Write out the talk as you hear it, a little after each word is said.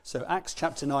So Acts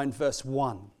chapter 9 verse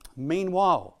 1.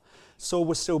 Meanwhile, Saul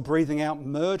was still breathing out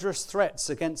murderous threats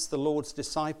against the Lord's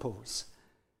disciples.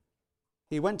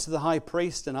 He went to the high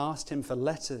priest and asked him for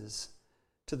letters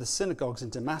to the synagogues in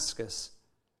Damascus,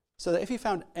 so that if he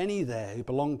found any there who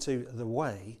belonged to the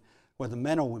way, whether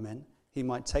men or women, he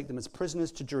might take them as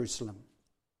prisoners to Jerusalem.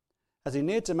 As he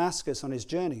neared Damascus on his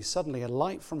journey, suddenly a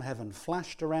light from heaven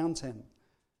flashed around him.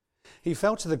 He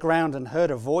fell to the ground and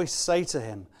heard a voice say to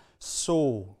him,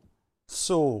 "Saul,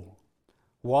 Saul,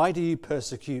 why do you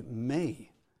persecute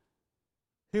me?"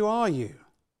 "Who are you,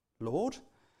 Lord?"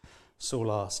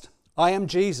 Saul asked. "I am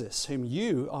Jesus, whom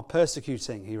you are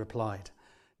persecuting," he replied.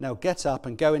 "Now get up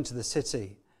and go into the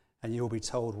city, and you will be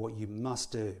told what you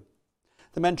must do."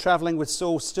 The men travelling with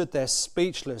Saul stood there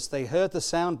speechless. They heard the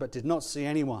sound but did not see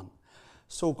anyone.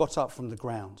 Saul got up from the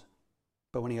ground,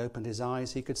 but when he opened his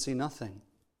eyes, he could see nothing.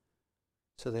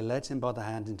 So they led him by the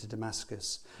hand into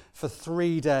Damascus. For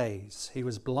 3 days he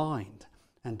was blind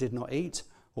and did not eat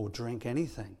or drink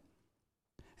anything.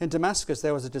 In Damascus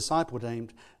there was a disciple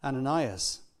named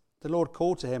Ananias. The Lord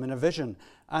called to him in a vision,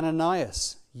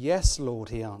 "Ananias." "Yes, Lord,"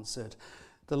 he answered.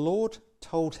 The Lord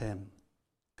told him,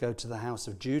 "Go to the house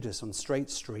of Judas on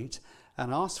Straight Street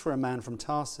and ask for a man from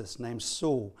Tarsus named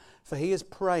Saul, for he is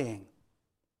praying.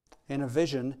 In a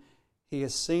vision he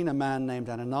has seen a man named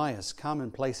Ananias come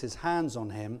and place his hands on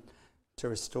him to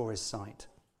restore his sight."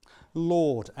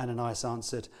 "Lord," Ananias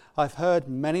answered, "I've heard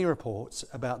many reports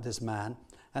about this man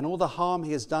and all the harm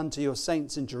he has done to your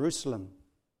saints in Jerusalem.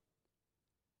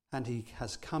 And he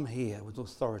has come here with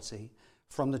authority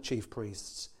from the chief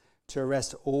priests to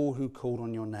arrest all who called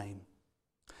on your name."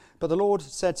 But the Lord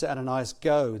said to Ananias,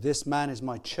 "Go, this man is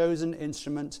my chosen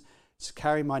instrument to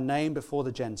carry my name before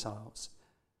the Gentiles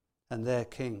and their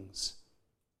kings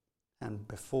and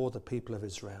before the people of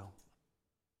Israel.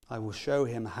 I will show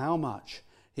him how much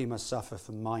he must suffer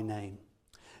for my name."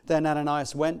 Then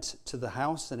Ananias went to the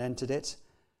house and entered it.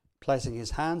 Placing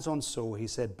his hands on Saul, he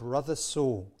said, "Brother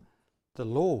Saul, the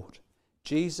Lord,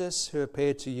 Jesus, who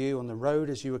appeared to you on the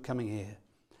road as you were coming here,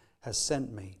 has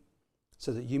sent me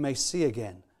so that you may see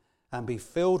again and be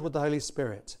filled with the Holy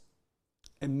Spirit."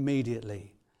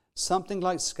 Immediately, something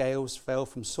like scales fell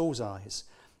from Saul's eyes,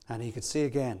 and he could see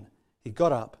again. He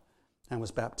got up and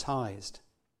was baptized,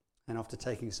 and after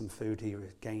taking some food, he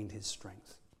regained his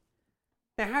strength.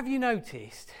 Now, have you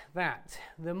noticed that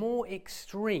the more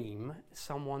extreme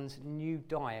someone's new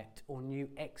diet or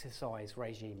new exercise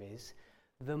regime is,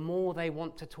 the more they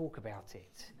want to talk about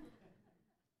it?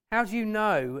 How do you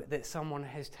know that someone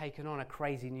has taken on a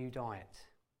crazy new diet?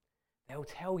 They'll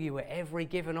tell you at every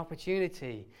given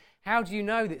opportunity. How do you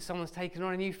know that someone's taken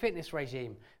on a new fitness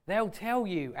regime? They'll tell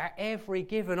you at every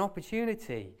given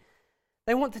opportunity.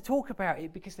 They want to talk about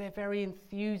it because they're very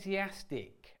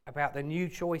enthusiastic about the new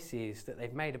choices that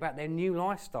they've made, about their new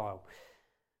lifestyle.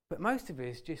 But most of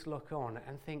us just look on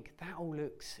and think, that all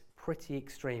looks pretty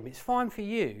extreme. It's fine for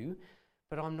you,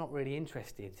 but I'm not really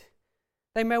interested.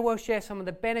 They may well share some of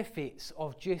the benefits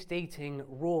of just eating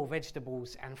raw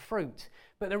vegetables and fruit,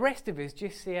 but the rest of us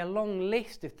just see a long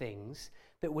list of things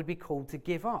that would be called to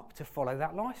give up to follow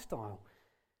that lifestyle.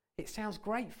 It sounds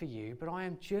great for you, but I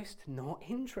am just not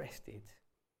interested.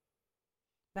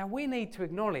 Now, we need to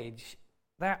acknowledge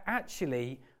that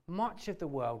actually much of the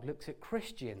world looks at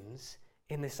Christians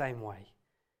in the same way.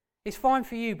 It's fine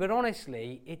for you, but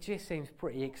honestly, it just seems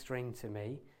pretty extreme to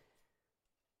me.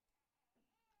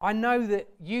 I know that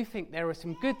you think there are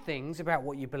some good things about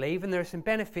what you believe and there are some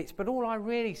benefits, but all I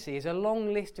really see is a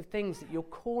long list of things that you're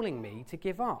calling me to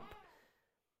give up.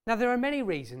 Now, there are many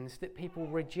reasons that people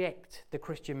reject the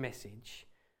Christian message,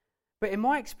 but in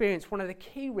my experience, one of the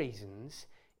key reasons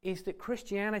is that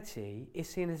Christianity is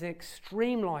seen as an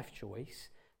extreme life choice.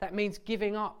 That means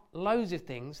giving up loads of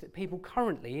things that people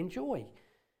currently enjoy.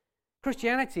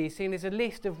 Christianity is seen as a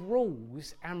list of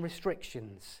rules and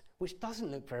restrictions, which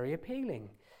doesn't look very appealing.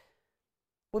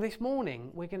 Well, this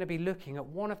morning, we're going to be looking at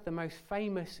one of the most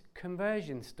famous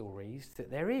conversion stories that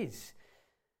there is.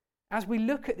 As we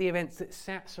look at the events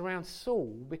that surround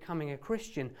Saul becoming a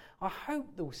Christian, I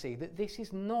hope they'll see that this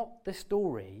is not the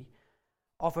story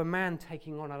of a man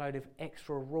taking on a load of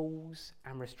extra rules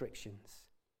and restrictions.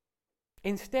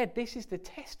 Instead, this is the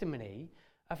testimony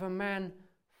of a man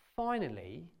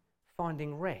finally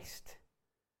finding rest.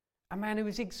 A man who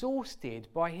is exhausted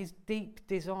by his deep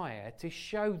desire to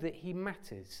show that he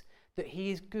matters, that he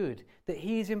is good, that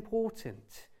he is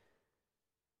important.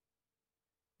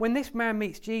 When this man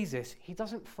meets Jesus, he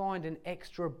doesn't find an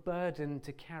extra burden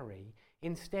to carry.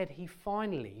 Instead, he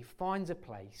finally finds a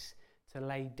place to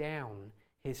lay down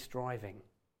his striving.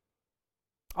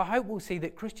 I hope we'll see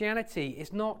that Christianity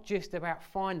is not just about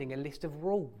finding a list of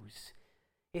rules.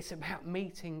 It's about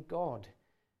meeting God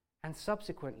and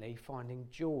subsequently finding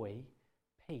joy,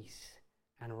 peace,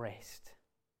 and rest.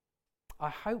 I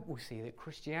hope we'll see that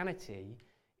Christianity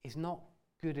is not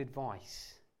good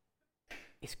advice.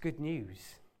 It's good news.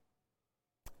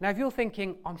 Now, if you're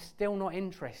thinking, I'm still not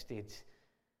interested,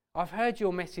 I've heard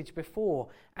your message before,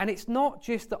 and it's not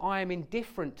just that I am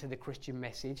indifferent to the Christian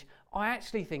message, I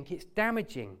actually think it's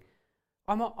damaging.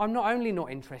 I'm not only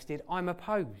not interested, I'm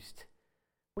opposed.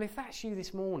 Well, if that's you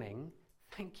this morning,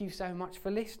 thank you so much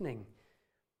for listening.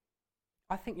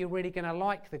 I think you're really going to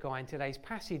like the guy in today's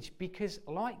passage because,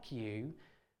 like you,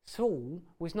 Saul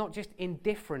was not just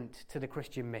indifferent to the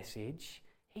Christian message,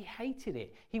 he hated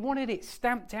it. He wanted it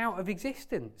stamped out of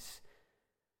existence.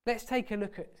 Let's take a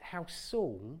look at how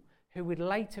Saul, who would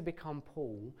later become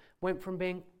Paul, went from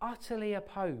being utterly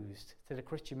opposed to the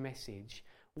Christian message,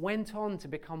 went on to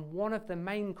become one of the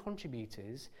main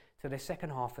contributors to the second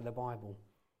half of the Bible.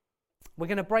 We're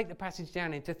going to break the passage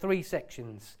down into 3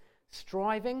 sections: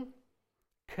 striving,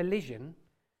 collision,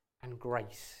 and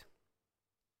grace.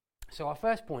 So our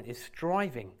first point is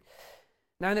striving.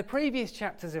 Now, in the previous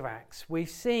chapters of Acts, we've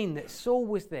seen that Saul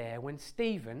was there when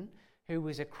Stephen, who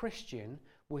was a Christian,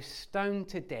 was stoned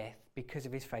to death because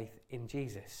of his faith in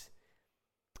Jesus.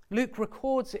 Luke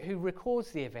who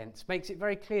records the events, makes it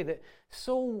very clear that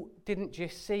Saul didn't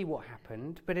just see what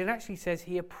happened, but it actually says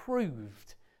he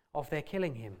approved of their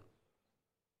killing him.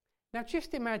 Now,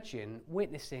 just imagine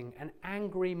witnessing an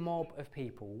angry mob of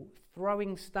people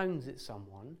throwing stones at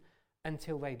someone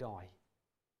until they die.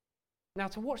 Now,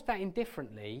 to watch that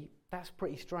indifferently, that's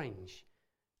pretty strange.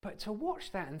 But to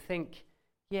watch that and think,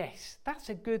 yes, that's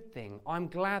a good thing, I'm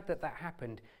glad that that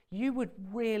happened, you would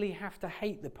really have to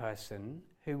hate the person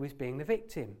who was being the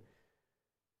victim.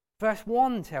 Verse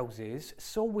 1 tells us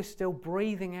Saul was still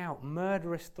breathing out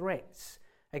murderous threats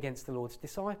against the Lord's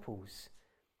disciples.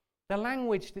 The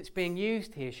language that's being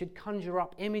used here should conjure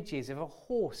up images of a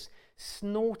horse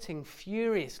snorting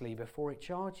furiously before it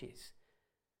charges.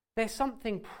 There's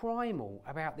something primal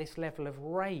about this level of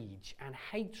rage and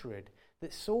hatred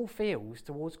that Saul feels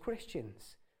towards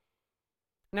Christians.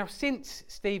 Now, since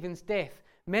Stephen's death,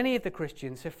 many of the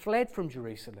Christians have fled from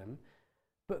Jerusalem,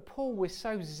 but Paul was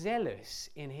so zealous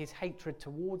in his hatred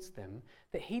towards them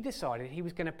that he decided he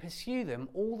was going to pursue them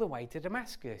all the way to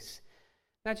Damascus.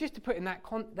 Now, just to put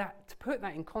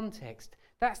that in context,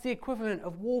 that's the equivalent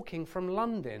of walking from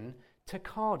London to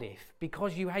Cardiff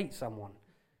because you hate someone.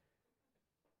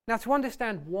 Now, to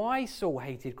understand why Saul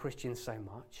hated Christians so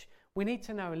much, we need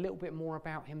to know a little bit more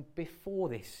about him before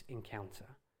this encounter.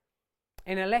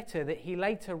 In a letter that he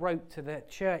later wrote to the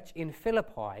church in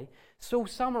Philippi, Saul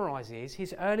summarises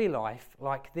his early life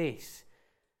like this: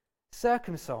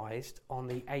 circumcised on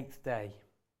the 8th day,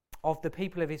 of the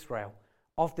people of Israel,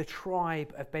 of the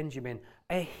tribe of Benjamin,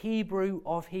 a Hebrew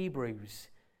of Hebrews.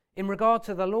 In regard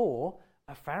to the law,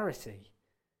 a Pharisee.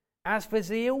 As for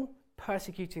zeal,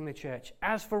 persecuting the church.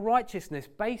 As for righteousness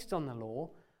based on the law,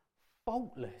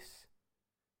 faultless.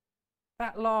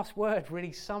 That last word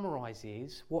really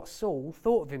summarises what Saul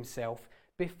thought of himself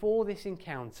before this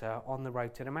encounter on the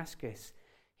road to Damascus.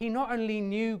 He not only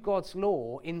knew God's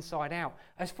law inside out,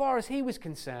 as far as he was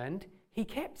concerned, he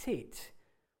kept it.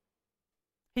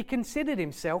 He considered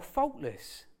himself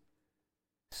faultless.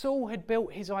 Saul had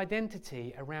built his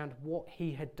identity around what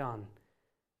he had done,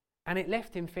 and it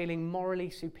left him feeling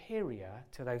morally superior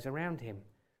to those around him.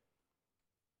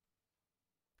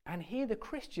 And here the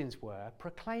Christians were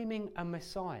proclaiming a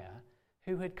Messiah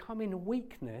who had come in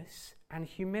weakness and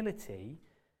humility,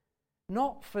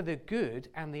 not for the good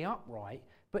and the upright,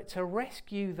 but to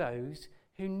rescue those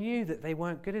who knew that they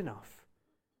weren't good enough.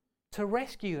 To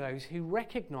rescue those who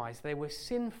recognised they were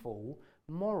sinful,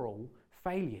 moral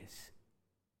failures.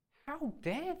 How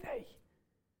dare they?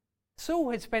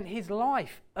 Saul had spent his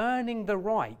life earning the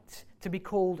right to be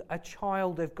called a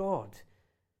child of God.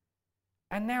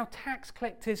 And now tax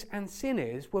collectors and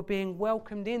sinners were being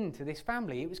welcomed into this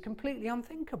family. It was completely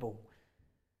unthinkable.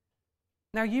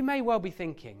 Now, you may well be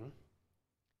thinking,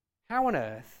 how on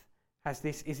earth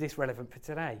is this relevant for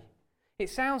today? It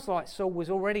sounds like Saul was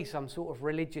already some sort of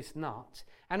religious nut,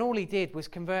 and all he did was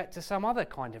convert to some other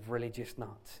kind of religious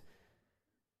nut.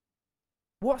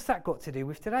 What's that got to do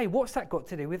with today? What's that got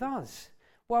to do with us?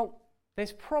 Well,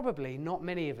 there's probably not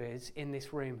many of us in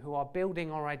this room who are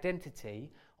building our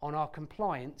identity on our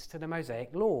compliance to the Mosaic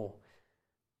law.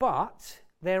 But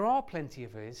there are plenty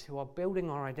of us who are building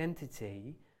our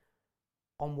identity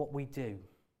on what we do,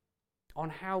 on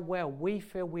how well we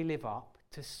feel we live up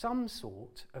to some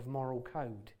sort of moral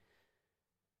code.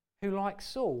 who, like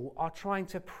Saul, are trying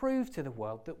to prove to the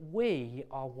world that we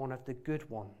are one of the good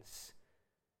ones.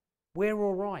 We're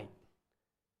all right.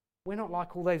 We're not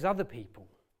like all those other people.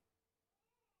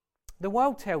 The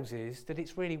world tells us that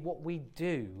it's really what we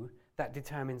do that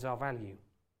determines our value.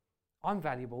 I'm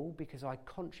valuable because I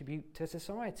contribute to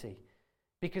society,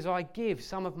 because I give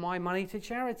some of my money to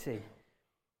charity.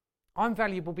 I'm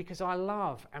valuable because I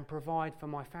love and provide for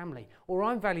my family, or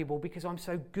I'm valuable because I'm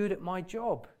so good at my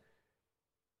job.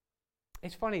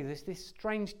 It's funny, there's this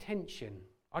strange tension.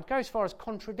 I'd go as far as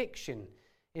contradiction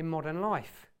in modern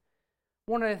life.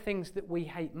 One of the things that we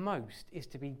hate most is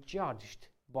to be judged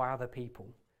by other people.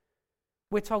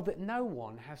 We're told that no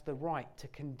one has the right to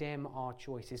condemn our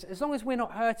choices. As long as we're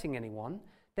not hurting anyone,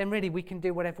 then really we can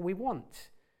do whatever we want.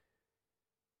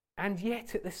 And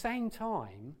yet at the same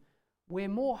time, we're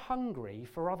more hungry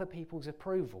for other people's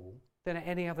approval than at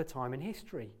any other time in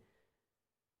history.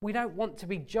 We don't want to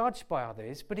be judged by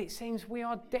others, but it seems we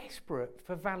are desperate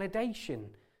for validation.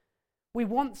 We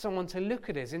want someone to look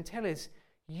at us and tell us,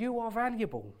 you are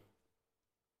valuable.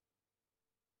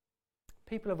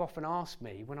 People have often asked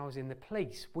me when I was in the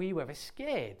police, were you ever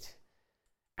scared?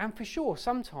 And for sure,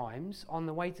 sometimes on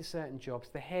the way to certain jobs,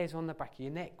 the hairs on the back of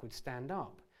your neck would stand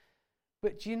up.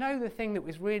 But do you know the thing that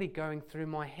was really going through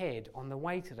my head on the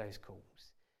way to those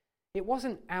calls? It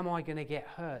wasn't, am I going to get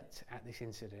hurt at this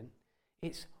incident?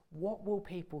 It's, what will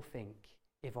people think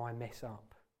if I mess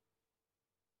up?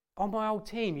 On my old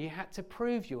team, you had to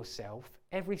prove yourself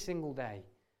every single day,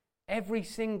 every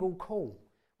single call.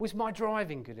 Was my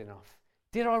driving good enough?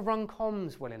 Did I run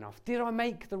comms well enough? Did I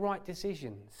make the right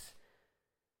decisions?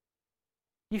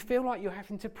 You feel like you're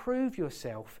having to prove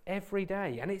yourself every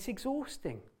day, and it's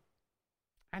exhausting.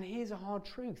 And here's a hard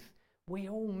truth. We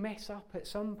all mess up at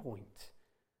some point.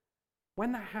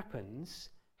 When that happens,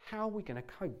 how are we going to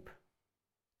cope?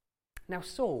 Now,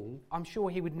 Saul, I'm sure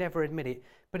he would never admit it,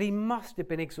 but he must have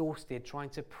been exhausted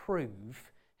trying to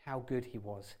prove how good he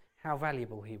was, how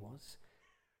valuable he was.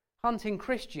 Hunting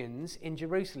Christians in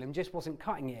Jerusalem just wasn't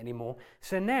cutting it anymore.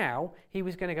 So now he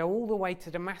was going to go all the way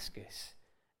to Damascus.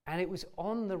 And it was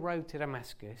on the road to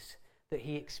Damascus that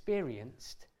he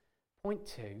experienced, point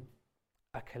 2,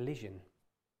 a collision.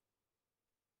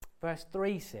 Verse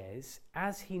 3 says,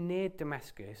 as he neared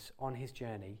Damascus on his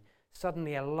journey,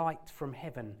 suddenly a light from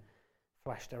heaven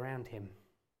flashed around him.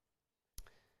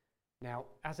 Now,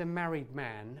 as a married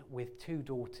man with 2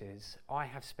 daughters, I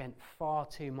have spent far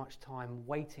too much time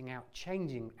waiting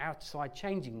outside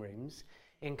changing rooms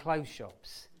in clothes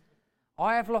shops.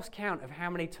 I have lost count of how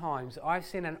many times I've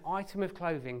seen an item of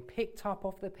clothing picked up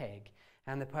off the peg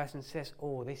and the person says,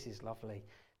 oh, this is lovely.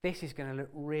 This is going to look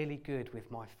really good with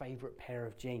my favourite pair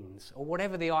of jeans, or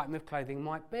whatever the item of clothing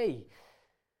might be.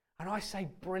 And I say,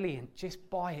 brilliant, just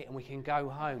buy it and we can go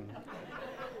home.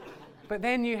 But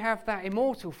then you have that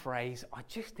immortal phrase, I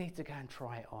just need to go and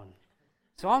try it on.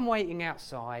 So I'm waiting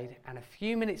outside, and a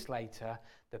few minutes later,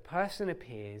 the person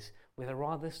appears with a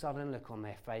rather sudden look on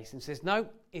their face and says, no,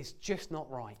 it's just not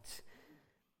right.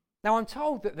 Now, I'm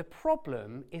told that the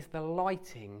problem is the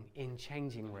lighting in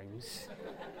changing rooms.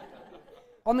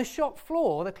 On the shop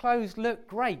floor, the clothes look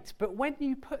great, but when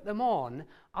you put them on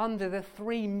under the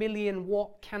 3 million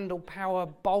watt candle power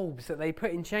bulbs that they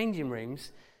put in changing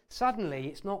rooms, suddenly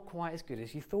it's not quite as good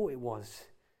as you thought it was.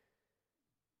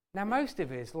 Now, most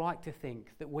of us like to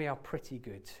think that we are pretty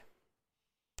good.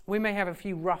 We may have a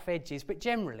few rough edges, but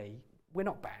generally, we're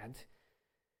not bad.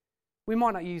 We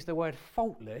might not use the word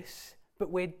faultless,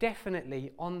 but we're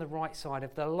definitely on the right side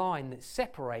of the line that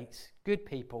separates good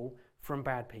people from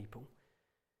bad people.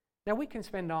 Now, we can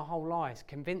spend our whole lives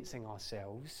convincing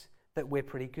ourselves that we're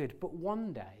pretty good, but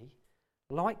one day,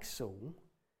 like Saul,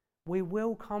 we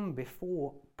will come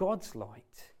before God's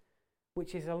light,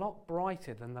 which is a lot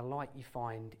brighter than the light you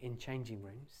find in changing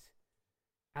rooms.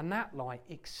 And that light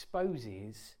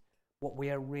exposes what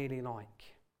we are really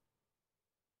like.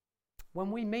 When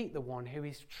we meet the one who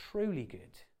is truly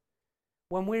good,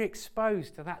 when we're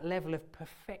exposed to that level of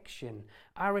perfection,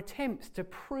 our attempts to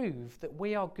prove that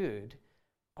we are good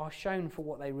are shown for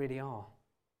what they really are.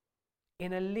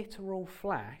 In a literal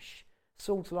flash,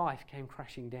 Saul's life came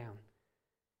crashing down.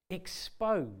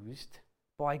 Exposed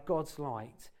by God's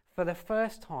light, for the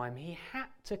first time, he had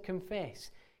to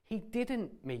confess he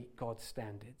didn't meet God's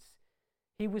standards.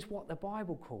 He was what the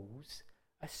Bible calls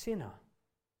a sinner.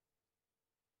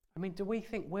 I mean, do we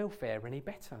think we'll fare any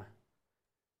better?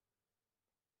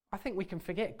 I think we can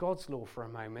forget God's law for a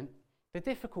moment. The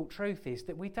difficult truth is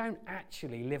that we don't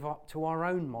actually live up to our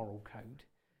own moral code.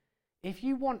 If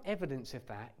you want evidence of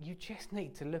that, you just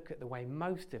need to look at the way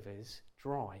most of us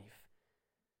drive.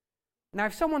 Now,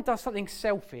 if someone does something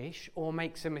selfish or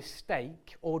makes a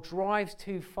mistake or drives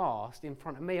too fast in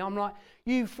front of me, I'm like,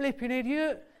 you flipping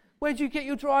idiot, where'd you get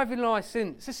your driving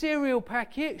licence? A cereal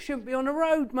packet shouldn't be on the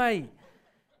road, mate.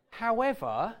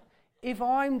 However, if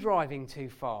I'm driving too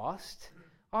fast,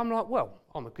 I'm like, well,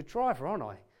 I'm a good driver, aren't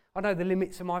I? I know the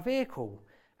limits of my vehicle.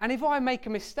 And if I make a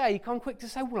mistake, I'm quick to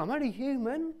say, well, I'm only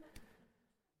human.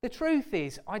 The truth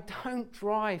is, I don't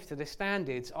drive to the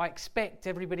standards I expect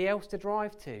everybody else to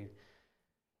drive to.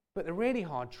 But the really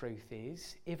hard truth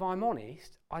is, if I'm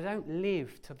honest, I don't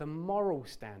live to the moral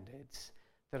standards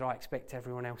that I expect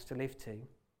everyone else to live to.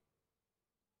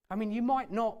 I mean, you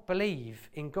might not believe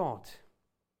in God,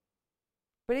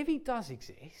 but if he does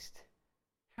exist,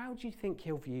 how do you think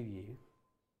he'll view you?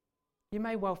 You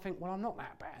may well think, well, I'm not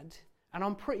that bad, and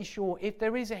I'm pretty sure if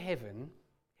there is a heaven,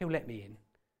 he'll let me in.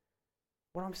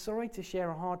 Well, I'm sorry to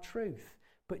share a hard truth,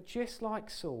 but just like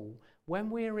Saul, when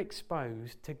we are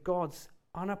exposed to God's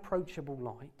unapproachable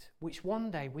light, which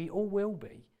one day we all will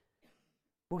be,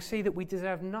 we'll see that we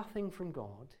deserve nothing from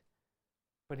God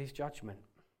but his judgment.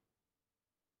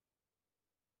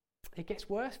 It gets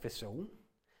worse for Saul.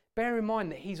 Bear in mind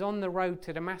that he's on the road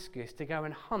to Damascus to go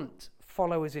and hunt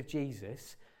followers of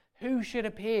Jesus, who should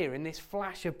appear in this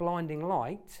flash of blinding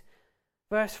light.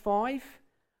 Verse 5,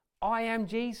 I am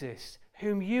Jesus,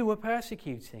 whom you were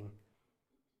persecuting.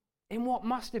 In what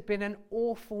must have been an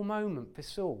awful moment for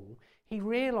Saul, he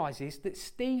realises that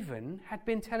Stephen had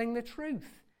been telling the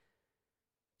truth.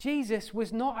 Jesus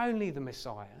was not only the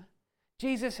Messiah,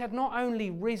 Jesus had not only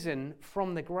risen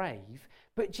from the grave,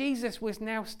 but Jesus was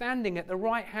now standing at the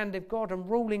right hand of God and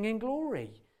ruling in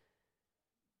glory.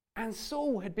 And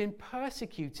Saul had been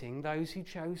persecuting those who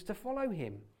chose to follow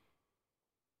him.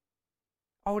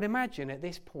 I would imagine at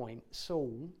this point,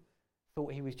 Saul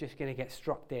thought he was just going to get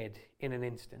struck dead in an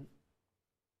instant.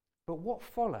 But in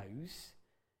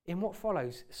what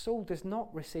follows, Saul does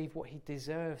not receive what he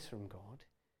deserves from God.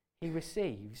 He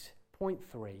receives, point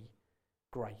 3,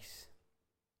 grace.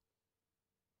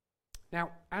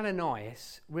 Now,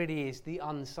 Ananias really is the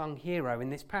unsung hero in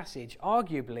this passage,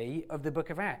 arguably of the book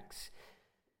of Acts.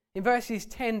 In verses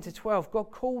 10 to 12,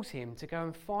 God calls him to go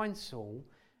and find Saul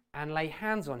and lay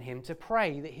hands on him to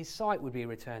pray that his sight would be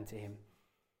returned to him.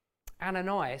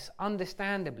 Ananias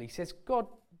understandably says, God,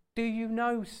 do you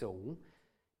know Saul?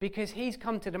 Because he's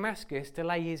come to Damascus to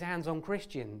lay his hands on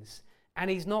Christians, and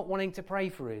he's not wanting to pray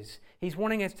for us. He's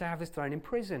wanting us to have us thrown in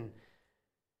prison.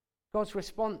 God's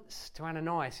response to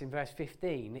Ananias in verse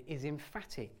 15 is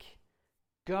emphatic.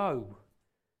 Go.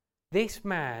 This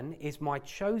man is my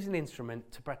chosen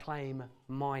instrument to proclaim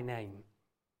my name.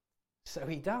 So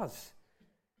he does.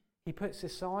 He puts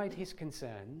aside his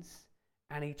concerns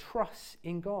and he trusts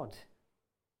in God.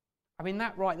 I mean,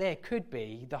 that right there could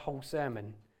be the whole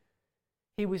sermon.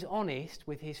 He was honest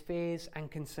with his fears and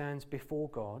concerns before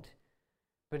God,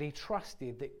 but he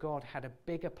trusted that God had a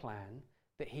bigger plan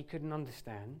that he couldn't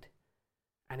understand,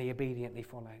 and he obediently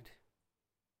followed.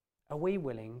 Are we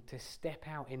willing to step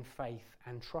out in faith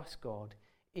and trust God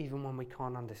even when we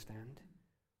can't understand?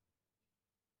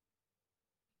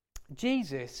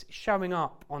 Jesus showing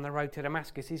up on the road to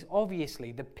Damascus is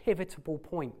obviously the pivotal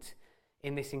point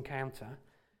in this encounter.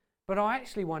 But I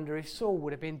actually wonder if Saul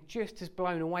would have been just as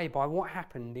blown away by what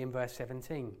happened in verse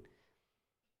 17.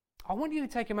 I want you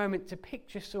to take a moment to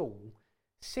picture Saul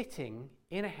sitting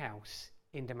in a house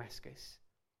in Damascus.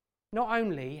 Not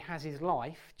only has his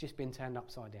life just been turned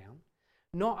upside down,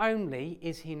 not only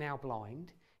is he now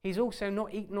blind, he's also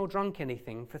not eaten or drunk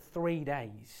anything for 3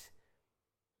 days.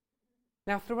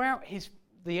 Now, throughout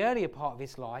the earlier part of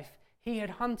his life, he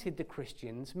had hunted the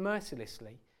Christians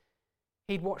mercilessly.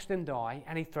 He'd watched them die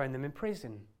and he'd thrown them in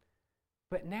prison.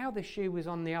 But now the shoe was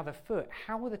on the other foot.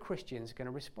 How were the Christians going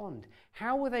to respond?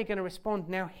 How were they going to respond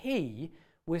now he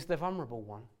was the vulnerable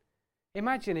one?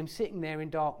 Imagine him sitting there in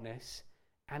darkness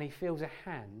and he feels a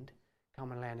hand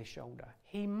come and lay on his shoulder.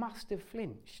 He must have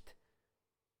flinched.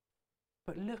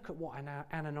 But look at what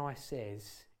Ananias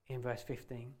says in verse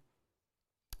 17.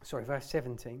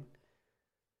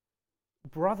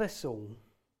 Brother Saul,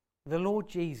 the Lord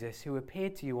Jesus, who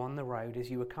appeared to you on the road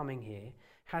as you were coming here,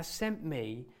 has sent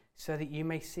me so that you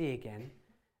may see again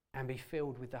and be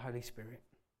filled with the Holy Spirit.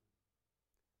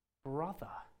 Brother.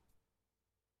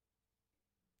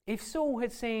 If Saul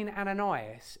had seen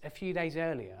Ananias a few days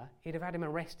earlier, he'd have had him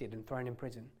arrested and thrown in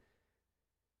prison.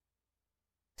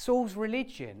 Saul's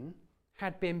religion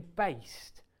had been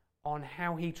based on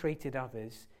how he treated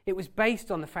others. It was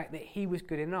based on the fact that he was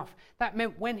good enough. That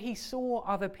meant when he saw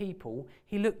other people,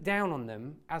 he looked down on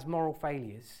them as moral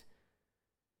failures.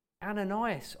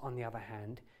 Ananias, on the other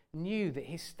hand, knew that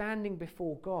his standing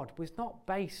before God was not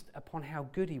based upon how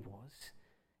good he was.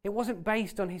 It wasn't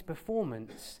based on his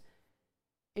performance.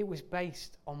 It was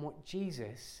based on what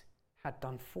Jesus had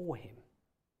done for him.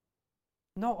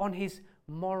 Not on his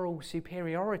moral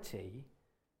superiority,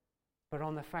 but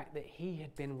on the fact that he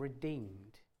had been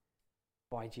redeemed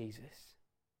by Jesus.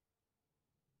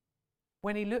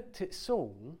 When he looked at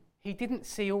Saul, he didn't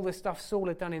see all the stuff Saul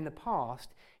had done in the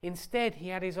past. Instead, he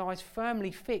had his eyes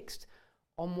firmly fixed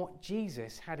on what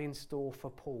Jesus had in store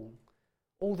for Paul.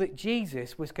 All that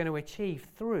Jesus was going to achieve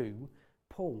through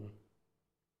Paul.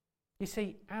 You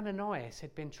see, Ananias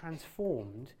had been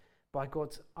transformed by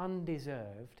God's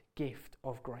undeserved gift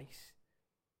of grace.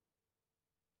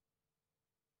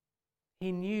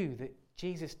 He knew that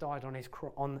Jesus died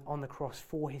on the cross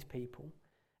for his people.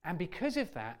 And because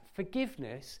of that,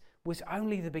 forgiveness was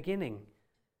only the beginning.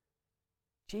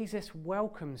 Jesus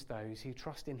welcomes those who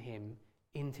trust in him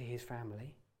into his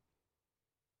family.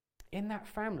 In that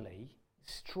family,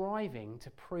 striving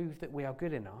to prove that we are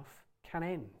good enough can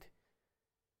end.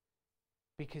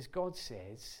 Because God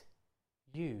says,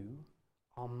 "You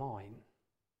are mine."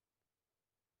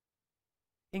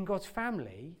 In God's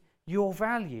family, your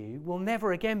value will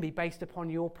never again be based upon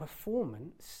your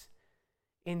performance.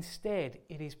 Instead,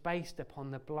 it is based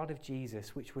upon the blood of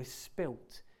Jesus, which was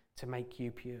spilt to make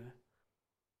you pure.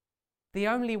 The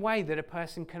only way that a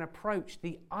person can approach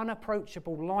the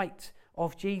unapproachable light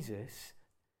of Jesus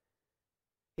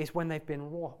is when they've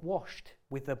been washed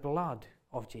with the blood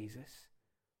of Jesus.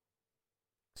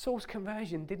 Saul's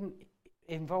conversion didn't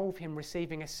involve him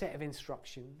receiving a set of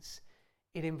instructions.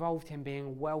 It involved him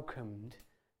being welcomed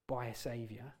by a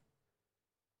Saviour.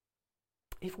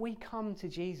 If we come to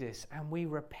Jesus and we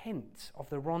repent of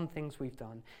the wrong things we've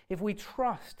done, if we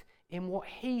trust in what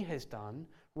he has done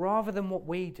rather than what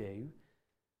we do,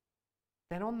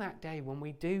 then on that day when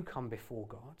we do come before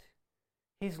God,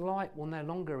 his light will no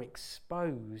longer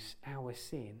expose our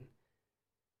sin.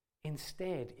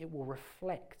 Instead, it will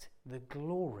reflect the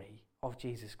glory of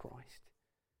Jesus Christ.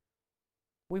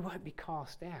 We won't be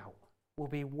cast out. We'll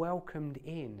be welcomed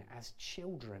in as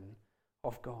children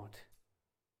of God.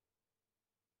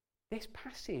 This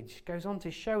passage goes on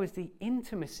to show us the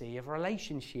intimacy of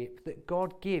relationship that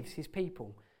God gives his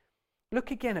people.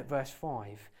 Look again at verse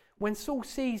 5. When Saul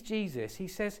sees Jesus, he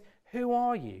says, "Who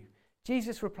are you?"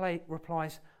 Jesus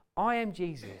replies, "I am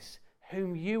Jesus,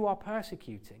 whom you are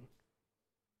persecuting."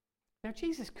 Now,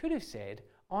 Jesus could have said,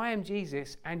 "I am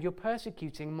Jesus, and you're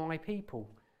persecuting my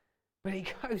people." But he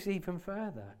goes even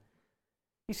further.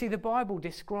 You see, the Bible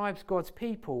describes God's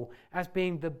people as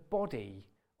being the body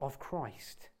of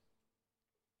Christ.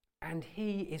 And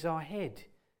he is our head.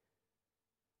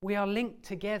 We are linked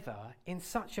together in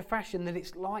such a fashion that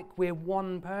it's like we're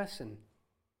one person.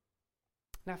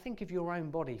 Now think of your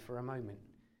own body for a moment.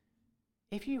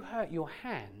 If you hurt your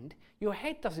hand, your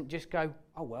head doesn't just go,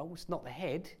 "Oh well, it's not the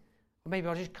head. Maybe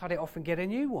I'll just cut it off and get a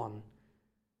new one."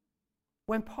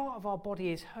 When part of our body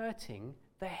is hurting,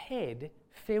 the head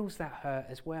feels that hurt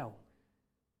as well.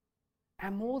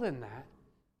 And more than that,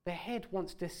 the head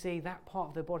wants to see that part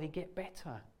of the body get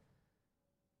better.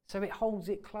 So it holds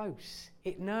it close,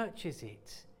 it nurtures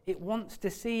it, it wants to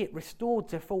see it restored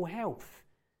to full health.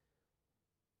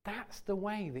 That's the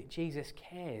way that Jesus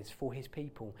cares for his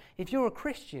people. If you're a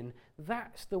Christian,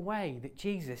 that's the way that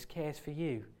Jesus cares for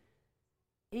you,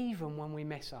 even when we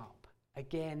mess up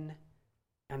again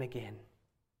and again.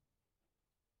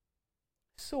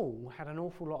 Saul had an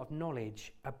awful lot of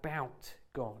knowledge about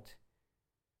God.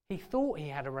 He thought he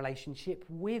had a relationship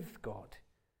with God.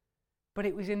 But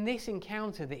it was in this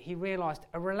encounter that he realised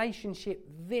a relationship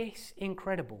this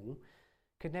incredible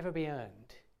could never be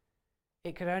earned.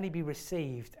 It could only be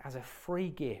received as a free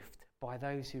gift by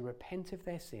those who repent of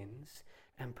their sins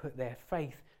and put their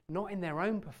faith not in their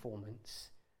own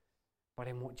performance, but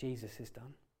in what Jesus has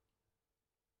done.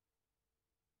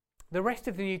 The rest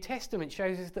of the New Testament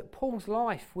shows us that Paul's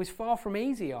life was far from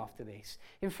easy after this.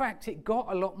 In fact, it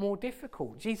got a lot more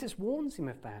difficult. Jesus warns him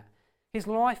of that. His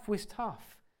life was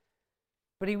tough.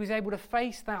 But he was able to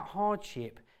face that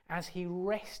hardship as he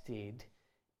rested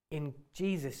in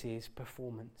Jesus'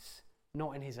 performance,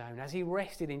 not in his own. As he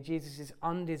rested in Jesus'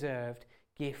 undeserved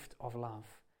gift of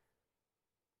love.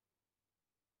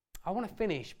 I want to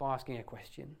finish by asking a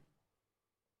question.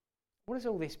 What does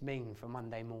all this mean for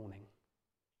Monday morning?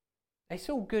 It's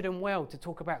all good and well to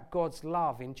talk about God's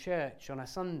love in church on a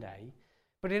Sunday,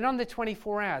 but in under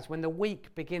 24 hours, when the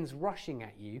week begins rushing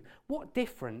at you, what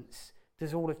difference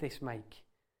does all of this make?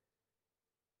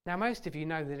 Now, most of you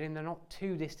know that in the not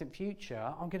too distant future,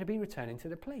 I'm going to be returning to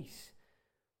the police.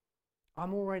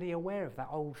 I'm already aware of that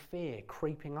old fear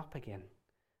creeping up again.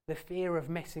 The fear of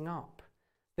messing up.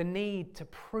 The need to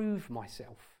prove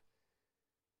myself.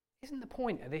 Isn't the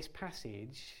point of this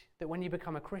passage that when you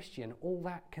become a Christian, all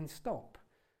that can stop?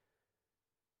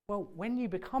 Well, when you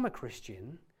become a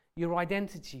Christian, your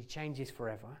identity changes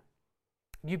forever.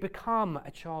 You become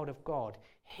a child of God.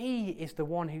 He is the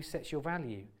one who sets your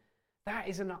value. That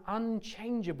is an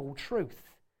unchangeable truth.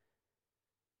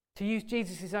 To use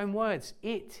Jesus' own words,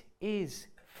 it is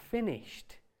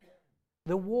finished.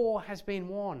 The war has been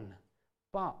won,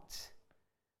 but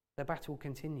the battle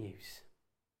continues.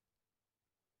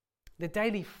 The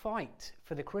daily fight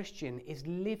for the Christian is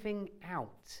living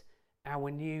out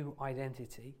our new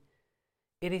identity.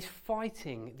 It is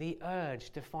fighting the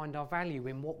urge to find our value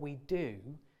in what we do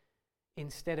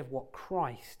instead of what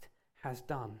Christ has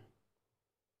done.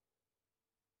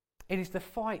 It is the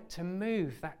fight to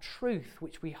move that truth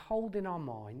which we hold in our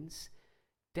minds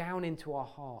down into our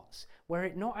hearts, where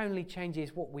it not only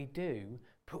changes what we do,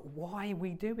 but why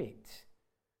we do it.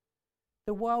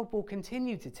 The world will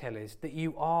continue to tell us that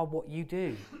you are what you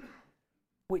do,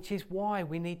 which is why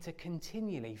we need to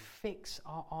continually fix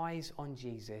our eyes on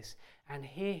Jesus and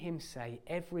hear him say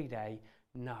every day,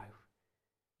 no,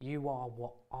 you are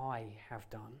what I have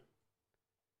done.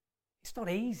 It's not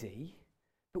easy,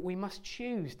 but we must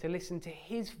choose to listen to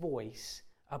his voice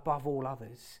above all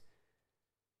others.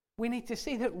 We need to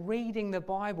see that reading the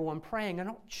Bible and praying are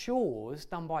not chores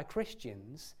done by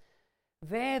Christians.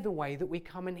 They're the way that we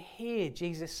come and hear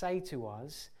Jesus say to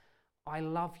us, I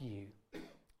love you.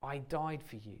 I died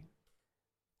for you.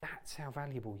 That's how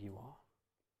valuable you are.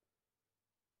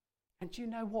 And do you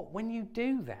know what? When you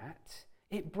do that,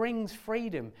 it brings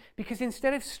freedom. Because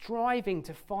instead of striving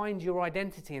to find your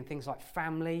identity in things like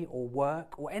family or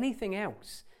work or anything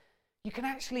else, you can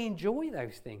actually enjoy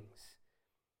those things.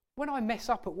 When I mess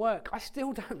up at work, I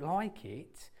still don't like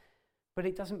it, but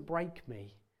it doesn't break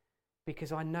me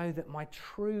because I know that my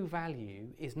true value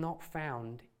is not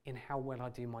found in how well I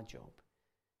do my job.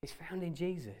 It's found in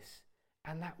Jesus,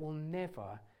 and that will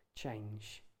never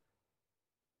change.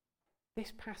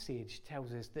 This passage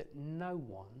tells us that no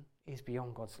one is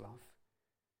beyond God's love.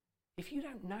 If you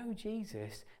don't know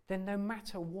Jesus, then no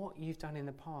matter what you've done in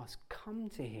the past, come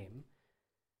to him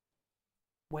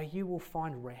where you will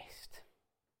find rest.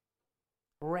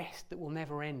 Rest that will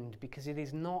never end because it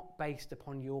is not based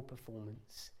upon your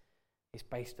performance. It's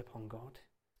based upon God.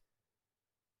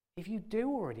 If you do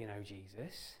already know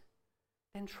Jesus,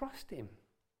 then trust him.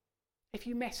 If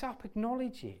you mess up,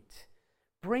 acknowledge it.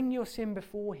 Bring your sin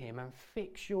before him and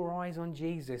fix your eyes on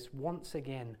Jesus once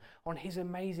again, on his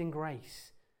amazing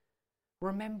grace.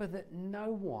 Remember that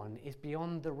no one is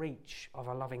beyond the reach of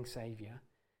a loving Saviour.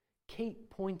 Keep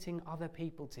pointing other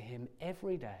people to him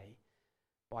every day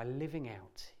by living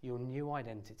out your new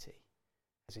identity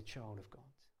as a child of God.